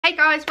Hey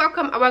guys,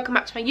 welcome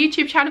back to my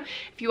YouTube channel.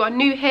 If you are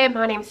new here,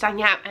 my name is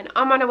Danielle and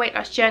I'm on a weight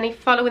loss journey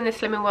following the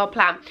Slimming World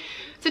plan.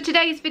 So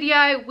today's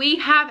video, we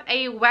have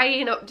a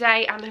weigh-in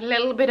update and a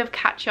little bit of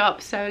catch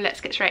up, so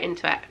let's get straight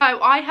into it.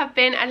 So I have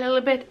been a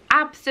little bit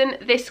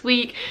absent this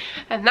week,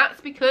 and that's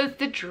because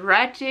the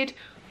dreaded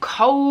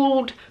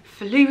cold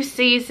flu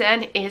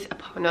season is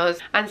upon us.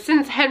 And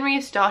since Henry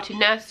has started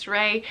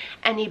nursery,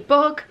 any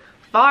bug,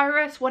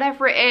 virus,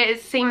 whatever it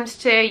is, seems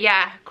to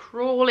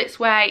crawl its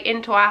way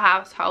into our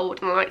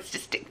household and likes to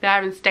stick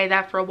there and stay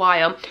there for a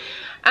while.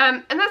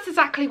 And that's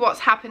exactly what's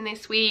happened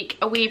this week.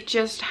 We've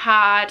just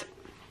had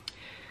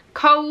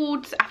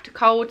colds after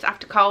colds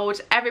after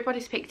colds.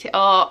 Everybody's picked it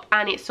up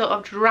and it's sort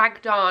of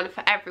dragged on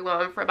for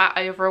everyone for about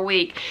over a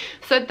week.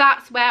 So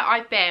that's where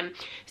I've been.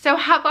 So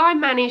have I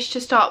managed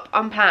to stop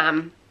on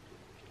plan?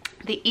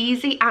 The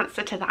easy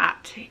answer to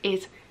that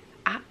is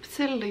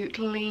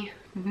absolutely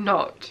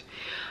not.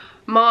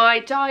 My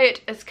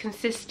diet has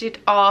consisted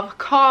of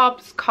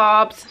carbs,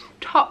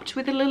 topped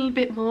with a little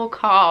bit more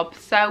carbs.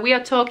 So we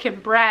are talking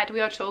bread,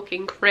 we are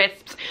talking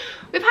crisps.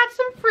 We've had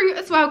some fruit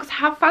as well, because I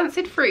have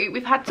fancied fruit.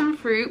 We've had some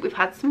fruit, we've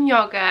had some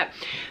yogurt.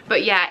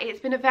 But yeah, it's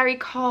been a very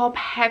carb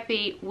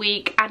heavy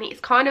week, and it's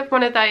kind of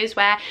one of those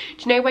where,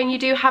 do you know when you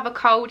do have a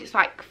cold, it's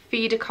like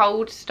feed a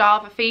cold,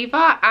 starve a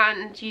fever,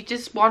 and you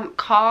just want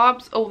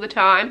carbs all the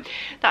time.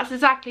 That's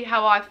exactly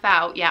how I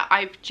felt. Yeah,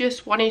 I've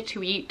just wanted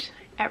to eat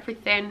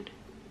everything.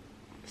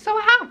 So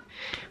I have.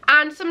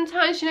 And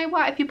sometimes, you know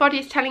what, if your body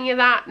is telling you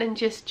that, then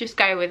just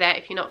go with it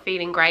if you're not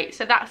feeling great.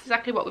 So that's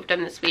exactly what we've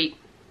done this week.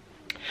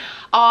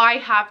 I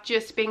have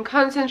just been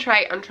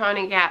concentrating on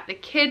trying to get the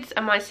kids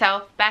and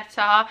myself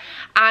better,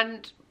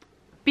 and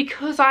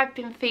because I've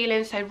been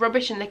feeling so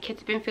rubbish and the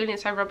kids have been feeling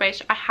so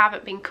rubbish, I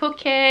haven't been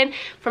cooking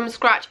from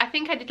scratch. I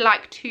think I did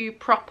like 2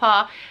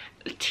 proper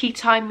tea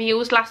time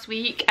meals last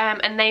week,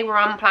 and they were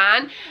on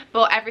plan,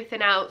 but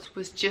everything else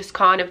was just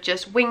kind of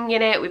just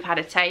winging it. We've had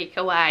a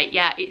takeaway.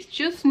 Yeah, it's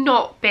just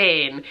not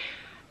been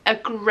a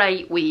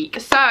great week.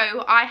 So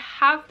I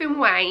have been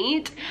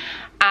weighed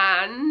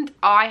and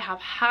I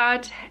have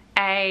had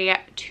a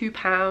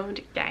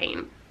 2-pound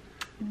gain.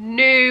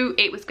 Knew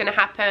it was going to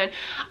happen.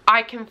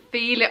 I can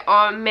feel it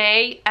on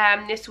me.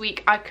 This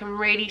week I can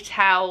really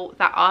tell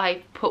that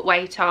I put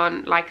weight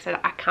on. Like I said,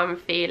 I can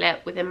feel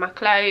it within my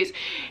clothes.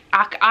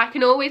 I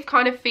can always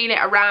kind of feel it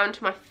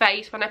around my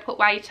face when I put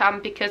weight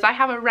on, because I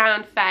have a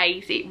round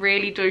face. It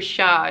really does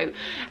show.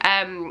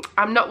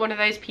 I'm not one of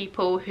those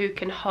people who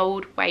can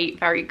hold weight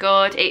very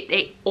good.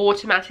 It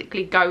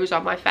automatically goes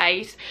on my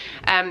face.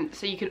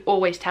 So you can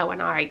always tell when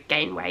I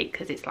gain weight,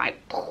 because it's like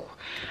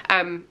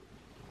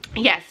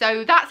yeah,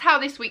 so that's how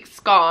this week's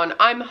gone.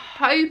 I'm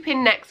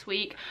hoping next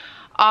week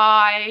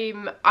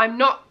I'm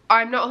not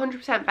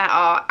 100%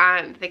 better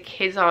and the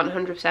kids aren't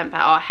 100%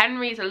 better.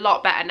 Henry's a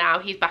lot better now.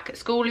 He's back at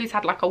school. He's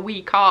had like a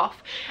week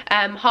off.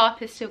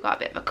 Harper's still got a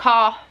bit of a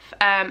cough,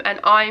 and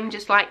I'm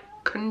just like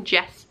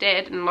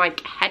congested and like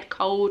head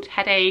cold,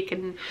 headache,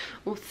 and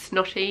all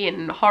snotty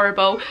and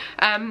horrible.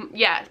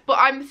 Yeah, but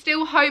I'm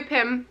still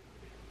hoping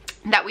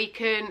that we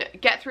can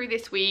get through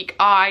this week.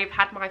 I've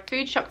had my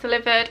food shop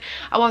delivered.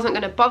 I wasn't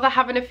going to bother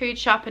having a food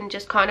shop and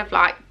just kind of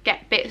like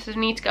get bits that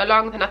need to go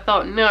along. Then I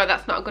thought, no,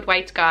 that's not a good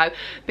way to go,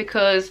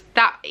 because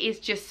that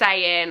is just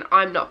saying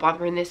I'm not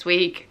bothering this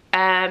week.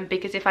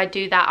 Because if I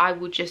do that, I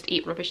will just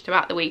eat rubbish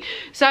throughout the week.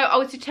 So I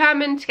was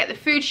determined to get the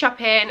food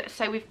shop in.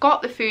 So we've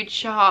got the food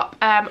shop.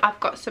 I've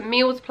got some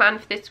meals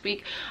planned for this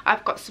week.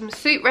 I've got some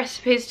soup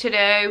recipes to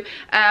do.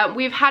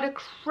 We've had a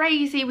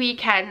crazy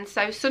weekend.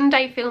 So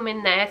Sunday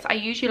filming this. I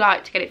usually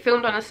like to get it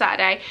filmed on a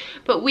Saturday,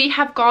 but we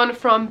have gone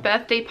from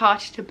birthday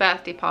party to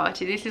birthday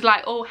party. This is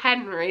like all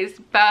Henry's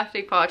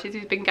birthday parties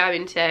he's been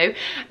going to.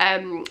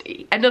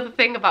 Another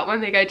thing about when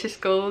they go to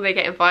school, they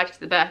get invited to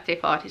the birthday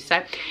parties.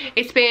 So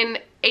it's been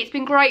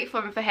great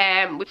fun for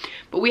him,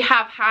 but we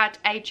have had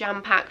a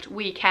jam-packed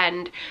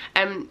weekend,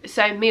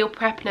 so meal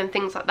prepping and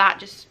things like that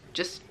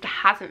just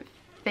hasn't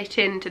fit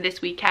into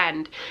this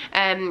weekend.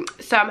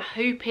 So I'm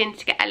hoping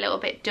to get a little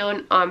bit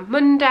done on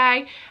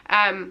Monday.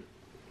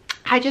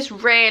 I just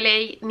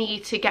really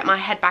need to get my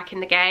head back in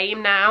the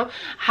game now.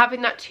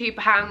 Having that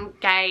 2-pound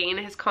gain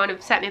has kind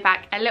of set me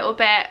back a little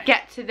bit,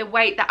 get to the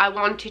weight that I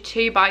wanted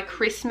to by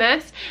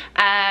Christmas.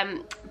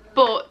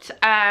 But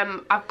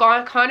I've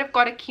kind of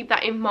got to keep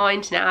that in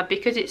mind now,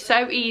 because it's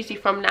so easy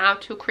from now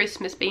till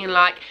Christmas being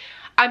like,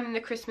 I'm in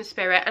the Christmas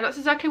spirit, and that's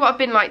exactly what I've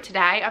been like today.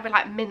 I've been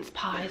like, mince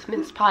pies,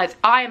 mince pies.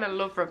 I am a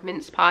lover of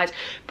mince pies,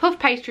 puff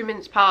pastry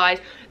mince pies,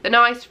 the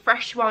nice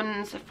fresh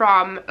ones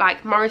from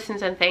like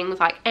Morrison's and things.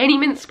 Like any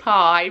mince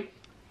pie,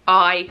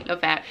 I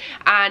love it,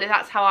 and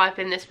that's how I've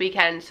been this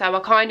weekend. So I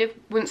kind of,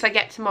 once I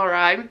get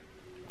tomorrow,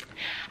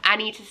 I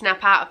need to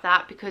snap out of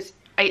that, because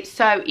it's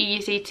so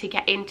easy to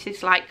get into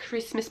this like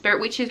Christmas spirit,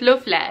 which is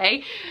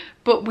lovely,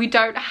 but we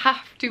don't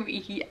have to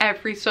eat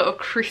every sort of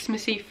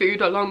Christmassy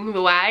food along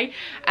the way.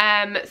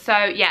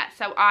 So yeah,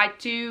 so I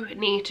do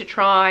need to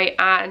try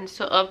and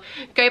sort of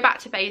go back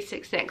to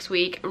basics next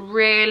week,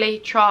 really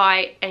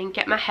try and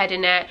get my head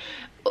in it.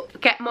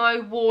 get my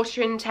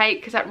water intake,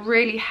 because that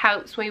really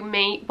helps with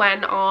me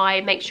when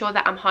I make sure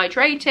that I'm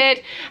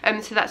hydrated.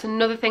 So that's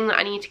another thing that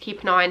I need to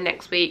keep an eye on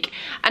next week,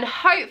 and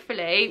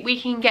hopefully we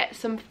can get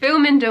some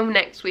filming done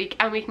next week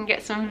and we can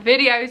get some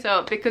videos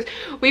up, because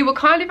we were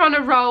kind of on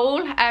a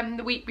roll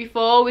the week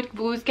before. We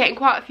was getting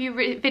quite a few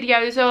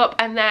videos up,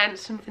 and then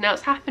something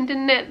else happened,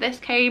 didn't it?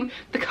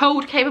 The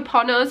cold came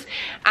upon us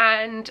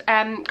and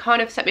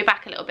kind of set me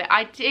back a little bit.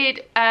 I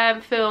did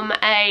film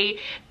a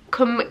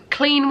come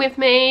clean with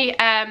me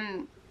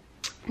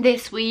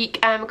this week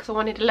because I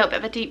wanted a little bit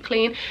of a deep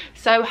clean,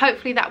 so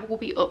hopefully that will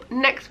be up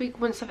next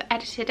week once I've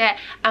edited it,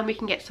 and we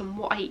can get some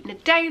what I eat in a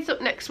days up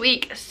next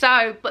week.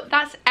 So but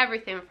that's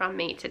everything from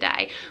me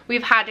today.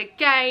 We've had a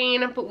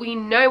gain, but we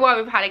know why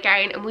we've had a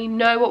gain, and we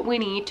know what we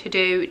need to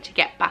do to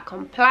get back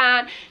on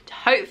plan to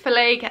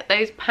hopefully get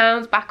those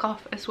pounds back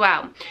off as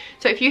well.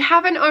 So if you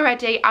haven't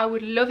already, I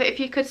would love it if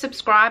you could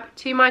subscribe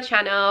to my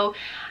channel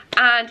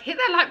and hit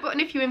that like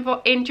button if you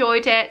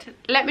enjoyed it.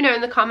 Let me know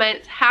in the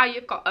comments how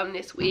you've got on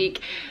this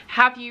week.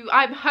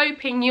 I'm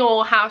hoping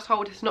your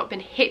household has not been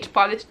hit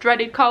by this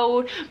dreaded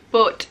cold,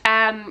 but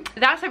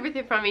that's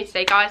everything from me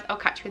today, guys. I'll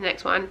catch you in the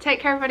next one. Take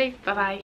care, everybody. Bye bye.